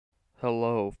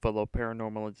Hello, fellow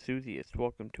paranormal enthusiasts.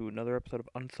 Welcome to another episode of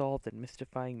Unsolved and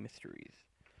Mystifying Mysteries.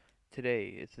 Today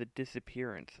is the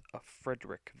disappearance of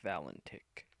Frederick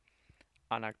Valentich.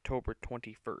 On October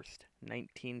 21st,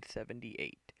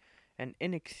 1978, an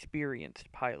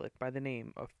inexperienced pilot by the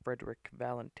name of Frederick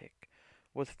Valentich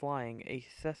was flying a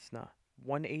Cessna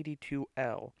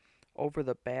 182L over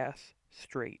the Bass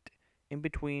Strait in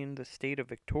between the state of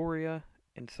Victoria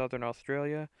in southern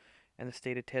Australia and the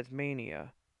state of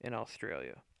Tasmania in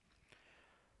Australia.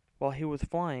 While he was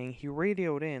flying, he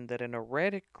radioed in that an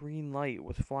erratic green light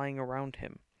was flying around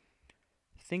him.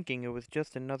 Thinking it was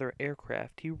just another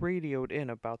aircraft, he radioed in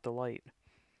about the light.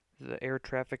 The air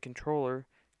traffic controller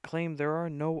claimed there are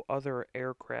no other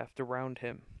aircraft around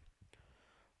him.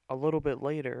 A little bit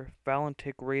later,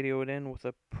 Valentich radioed in with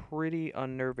a pretty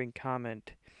unnerving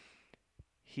comment.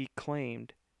 He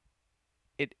claimed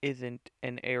it isn't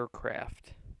an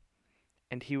aircraft,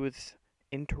 and he was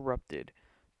interrupted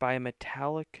by a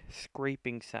metallic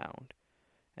scraping sound,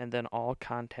 and then all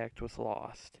contact was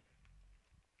lost.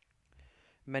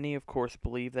 Many, of course,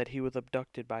 believe that he was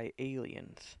abducted by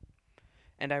aliens.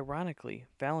 And ironically,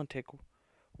 Valentich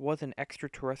was an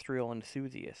extraterrestrial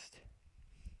enthusiast.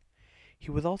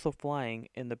 He was also flying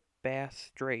in the Bass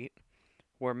Strait,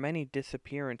 where many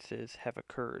disappearances have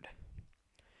occurred.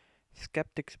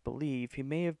 Skeptics believe he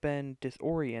may have been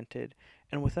disoriented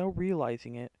and, without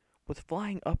realizing it, was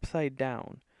flying upside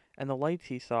down, and the lights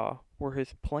he saw were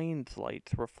his plane's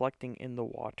lights reflecting in the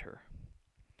water.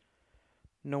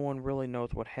 No one really knows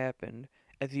what happened,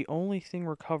 as the only thing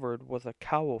recovered was a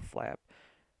cowl flap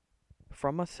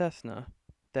from a Cessna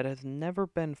that has never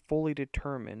been fully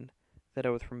determined that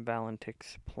it was from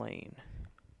Valentich's plane.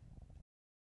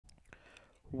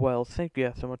 Well, thank you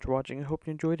guys so much for watching. I hope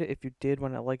you enjoyed it. If you did, why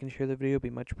not like and share the video? It'd be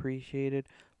much appreciated.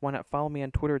 Why not follow me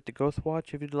on Twitter at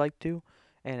TheGhostWatch if you'd like to.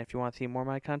 And if you want to see more of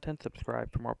my content,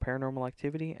 subscribe for more paranormal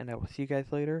activity. And I will see you guys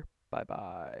later.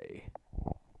 Bye-bye.